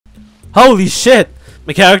Holy shit!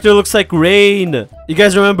 My character looks like Rain. You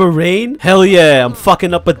guys remember Rain? Hell yeah, I'm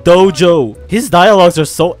fucking up a dojo. His dialogues are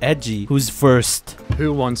so edgy. Who's first?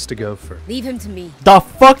 Who wants to go first? Leave him to me. The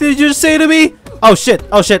fuck did you just say to me? Oh shit,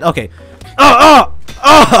 okay.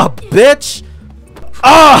 Bitch!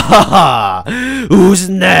 Who's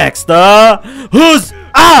next, Who's...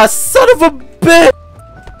 son of a bitch!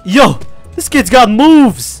 Yo, this kid's got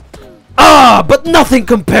moves! But nothing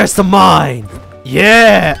compares to mine!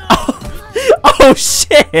 Yeah! Oh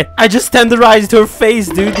shit! I just tenderized her face,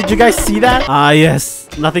 dude. Did you guys see that? Yes.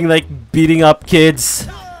 Nothing like beating up kids.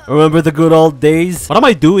 Remember the good old days? What am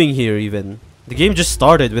I doing here even? The game just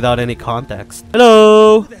started without any context.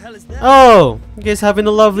 Hello! Oh, you guys having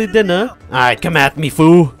a lovely dinner? Alright, come at me,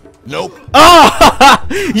 fool. Nope.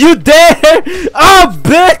 You dare?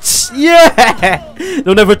 Bitch! Yeah!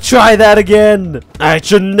 Don't ever try that again. Alright,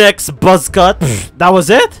 your next buzzcut. That was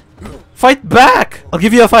it? Fight back! I'll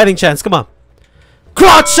give you a fighting chance. Come on.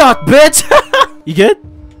 Crotch shot, bitch! You good?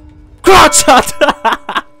 Crotch shot!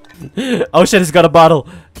 Oh shit, he's got a bottle.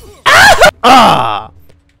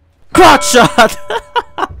 Crotch shot!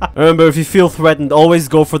 Remember, if you feel threatened, always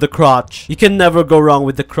go for the crotch. You can never go wrong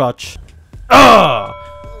with the crotch.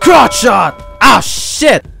 Crotch shot!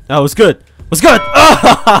 Shit! That was good. Was good!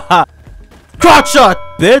 Crotch shot,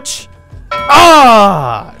 bitch!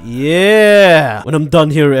 Yeah! When I'm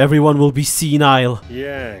done here, everyone will be senile.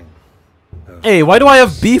 Yang. Hey, why do I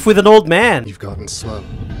have beef with an old man? You've gotten slow,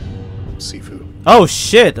 Sifu. Oh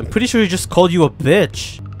shit, I'm pretty sure he just called you a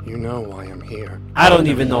bitch. You know why I'm here. I don't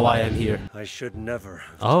even know why I'm here. I should never.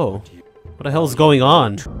 Oh. What the hell is going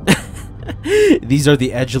on? These are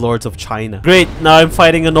the edgelords of China. Great, now I'm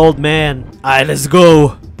fighting an old man. Alright, let's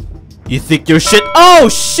go. You think you're shit? Oh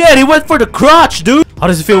shit, he went for the crotch, dude. How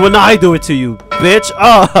does it feel when I do it to you, bitch?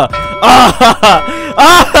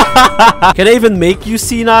 Can I even make you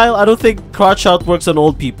senile? I don't think crotch shot works on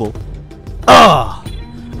old people.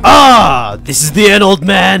 This is the end, old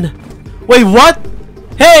man. Wait, what?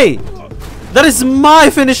 Hey, that is my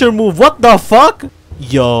finisher move. What the fuck?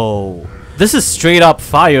 Yo, this is straight up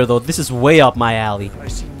fire though. This is way up my alley. I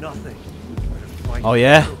see nothing. Oh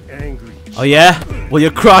yeah? Angry. Oh yeah? Well,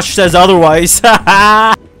 your crotch says otherwise.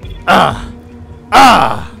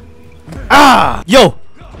 Yo!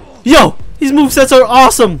 Yo! These movesets are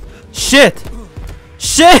awesome! Shit!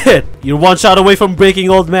 Shit! You're one shot away from breaking,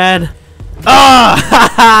 old man. What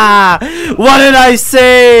did I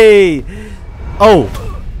say? Oh.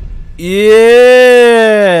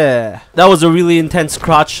 Yeah! That was a really intense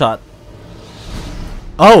crotch shot.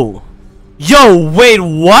 Oh. Yo, wait,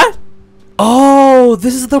 what? Oh,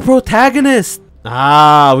 this is the protagonist.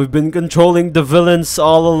 We've been controlling the villains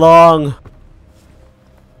all along.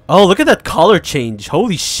 Oh, look at that color change.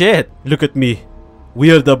 Holy shit. Look at me. We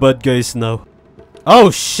are the bad guys now. Oh,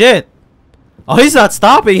 shit. Oh, he's not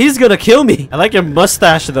stopping. He's gonna kill me. I like your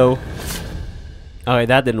mustache, though. Okay,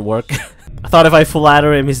 that didn't work. I thought if I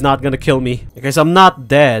flatter him, he's not gonna kill me. Because I'm not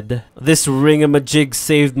dead. This ringamajig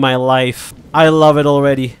saved my life. I love it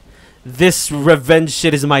already. This revenge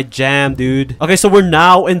shit is my jam, dude. Okay, so we're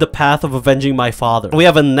now in the path of avenging my father. We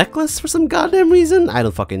have a necklace for some goddamn reason? I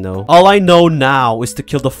don't fucking know. All I know now is to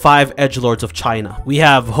kill the 5 edgelords of China. We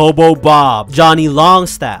have Hobo Bob, Johnny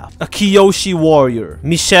Longstaff, a Kiyoshi warrior,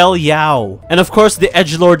 Michelle Yao, and of course the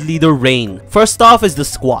edgelord leader Rain. First off is the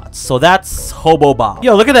squats, so that's Hobo Bob.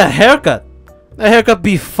 Yo, look at that haircut. That haircut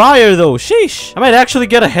be fire though, sheesh. I might actually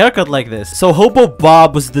get a haircut like this. So Hobo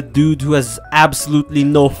Bob was the dude who has absolutely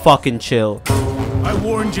no fucking chill. I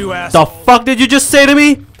warned you, ass. The fuck did you just say to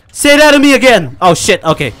me? Say that to me again. Oh shit,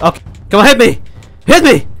 okay. Come on, hit me. Hit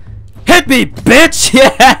me. Hit me, bitch.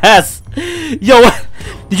 Yes. Yo,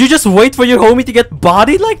 did you just wait for your homie to get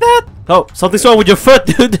bodied like that? Oh, something's wrong with your foot,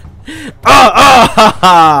 dude.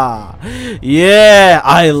 Yeah,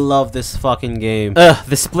 I love this fucking game.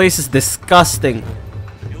 This place is disgusting.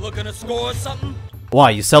 You looking to score something? Why,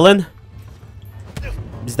 you selling?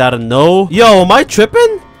 Is that a no? Yo, am I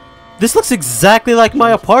tripping? This looks exactly like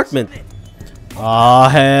my apartment. Oh,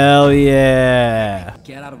 hell yeah.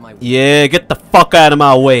 Get out of my way. Yeah, get the fuck out of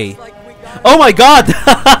my way. Oh my god.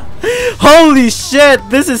 Holy shit,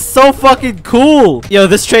 this is so fucking cool. Yo,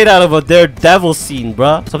 this straight out of a Daredevil scene,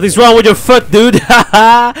 bruh. Something's wrong with your foot, dude. Get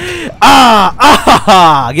up.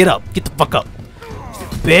 Get the fuck up.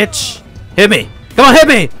 Bitch. Hit me. Come on, hit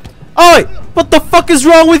me. Oh, wait. What the fuck is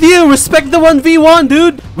wrong with you? Respect the 1v1,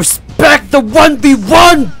 dude. Respect the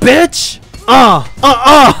 1v1, bitch.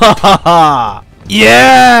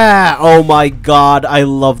 Yeah! Oh my god, I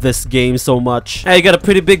love this game so much. Hey, you got a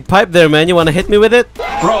pretty big pipe there, man. You wanna hit me with it?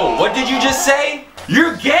 Bro, what did you just say?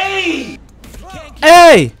 You're gay!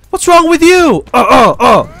 Hey! What's wrong with you?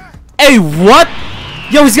 Hey, what?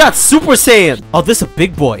 Yo, he's got Super Saiyan. Oh, this is a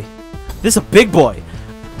big boy. This is a big boy.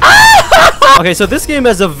 Okay, so this game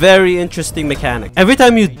has a very interesting mechanic. Every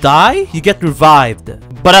time you die, you get revived,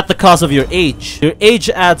 but at the cost of your age. Your age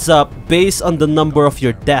adds up based on the number of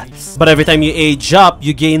your deaths. But every time you age up,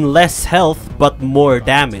 you gain less health, but more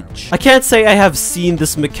damage. I can't say I have seen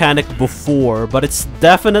this mechanic before, but it's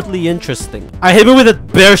definitely interesting. Alright, hit me with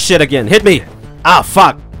that bear shit again. Hit me. Ah,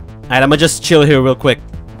 fuck. Alright, I'ma just chill here real quick.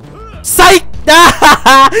 Psych!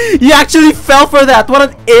 You actually fell for that. What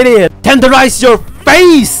an idiot. Tenderize your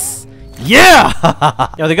face! Yeah!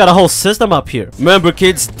 Yo, they got a whole system up here. Remember,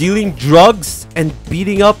 kids, dealing drugs and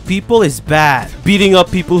beating up people is bad. Beating up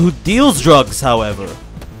people who deals drugs, however,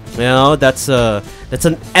 you know, that's an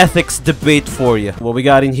ethics debate for you. What we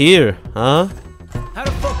got in here, huh? How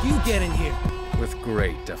the fuck you get in here? With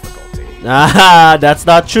great difficulty. Ah, that's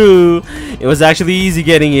not true. It was actually easy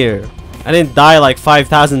getting here. I didn't die like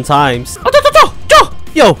 5,000 times.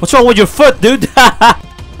 Yo, what's wrong with your foot, dude?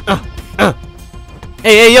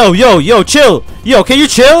 Hey, yo, chill. Yo, can you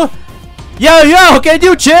chill? Yo, can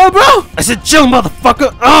you chill, bro? I said chill,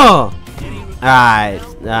 motherfucker. Alright,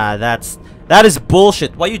 that is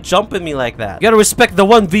bullshit. Why you jumping me like that? You gotta respect the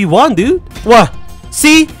 1v1, dude. What?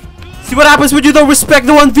 See? See what happens when you don't respect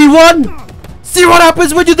the 1v1? See what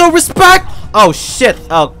happens when you don't respect? Oh, shit.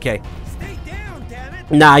 Okay. Stay down, damn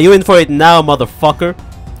it. Nah, you in for it now, motherfucker.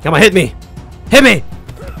 Come on, hit me. Hit me.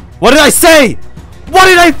 What did I say? What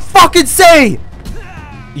did I fucking say?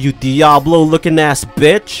 You Diablo looking ass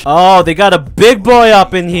bitch. Oh, they got a big boy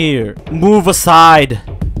up in here. Move aside.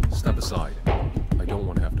 Step aside. I don't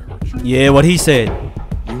want to have to hurt you. Yeah, what he said.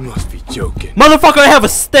 You must be joking. Motherfucker, I have a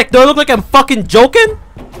stick. Do I look like I'm fucking joking?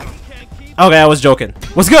 Okay, I was joking.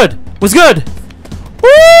 What's good? What's good?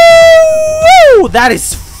 Woo! That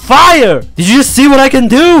is fire. Did you just see what I can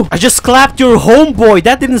do? I just clapped your homeboy.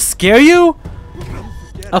 That didn't scare you?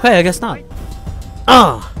 Okay, I guess not.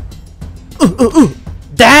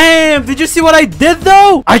 Damn, did you see what I did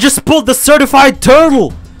though? I just pulled the certified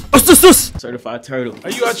turtle. Certified turtle. Are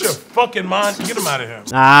you out your fucking mind? Get him out of here.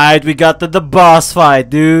 Alright, we got to the boss fight,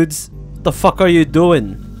 dudes. What the fuck are you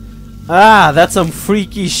doing? Ah, that's some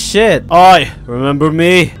freaky shit. Oi, remember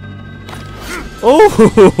me?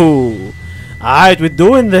 Oh, alright, we're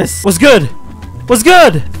doing this. What's good? What's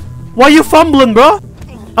good? Why you fumbling, bro?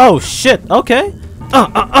 Oh shit, okay.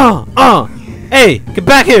 Hey, get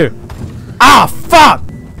back here. Ah, fuck.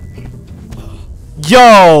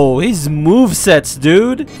 Yo, his movesets,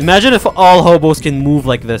 dude. Imagine if all hobos can move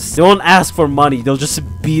like this. They won't ask for money. They'll just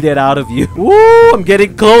beat it out of you. Woo, I'm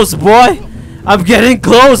getting close, boy. I'm getting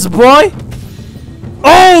close, boy.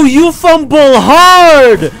 Oh, you fumble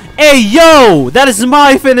hard. Hey, yo, that is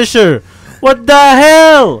my finisher. What the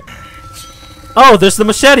hell? Oh, there's the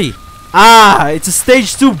machete. Ah, it's a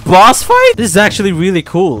stage 2 boss fight? This is actually really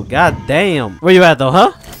cool. God damn. Where you at though,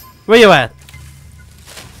 huh? Where you at?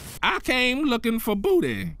 I came looking for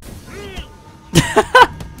booty.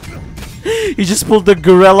 You just pulled the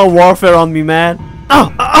guerrilla warfare on me, man.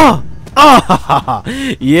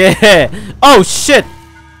 Yeah. Oh shit.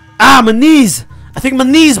 Ah, my knees. I think my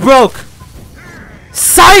knees broke.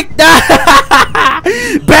 Psych.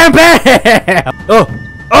 Bam bam.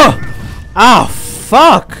 Ah,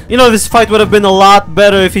 fuck. You know, this fight would have been a lot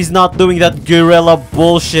better if he's not doing that guerrilla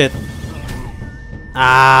bullshit.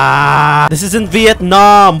 Ah, this isn't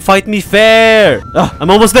Vietnam. Fight me fair. I'm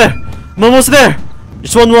almost there. I'm almost there.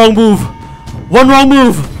 Just one wrong move. One wrong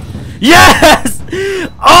move. Yes!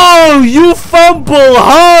 Oh, you fumble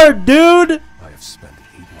hard, dude. I have spent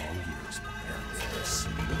 8 long years preparing for this.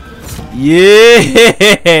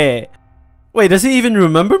 Yeah. Wait, does he even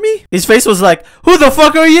remember me? His face was like, who the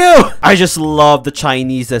fuck are you? I just love the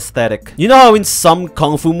Chinese aesthetic. You know how in some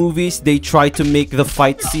kung fu movies, they try to make the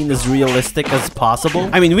fight scene as realistic as possible?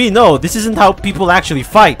 I mean, we know this isn't how people actually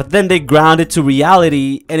fight, but then they ground it to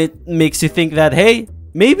reality and it makes you think that, hey,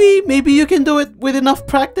 maybe you can do it with enough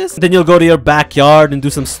practice. Then you'll go to your backyard and do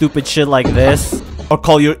some stupid shit like this. Or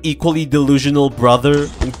call your equally delusional brother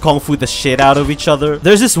and kung fu the shit out of each other.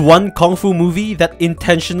 There's this one kung fu movie that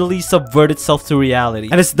intentionally subverted itself to reality.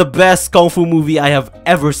 And it's the best kung fu movie I have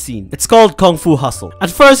ever seen. It's called Kung Fu Hustle. At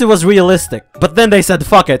first it was realistic, but then they said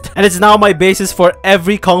fuck it. And it's now my basis for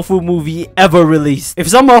every kung fu movie ever released. If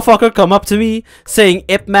some motherfucker come up to me saying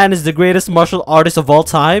Ip Man is the greatest martial artist of all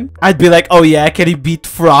time, I'd be like, oh yeah, can he beat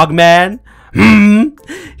Frogman?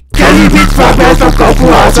 Can he beat Frogman from Kung Fu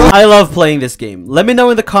Hustle? I love playing this game. Let me know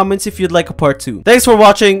in the comments if you'd like a part 2. Thanks for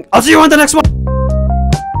watching. I'll see you on the next one.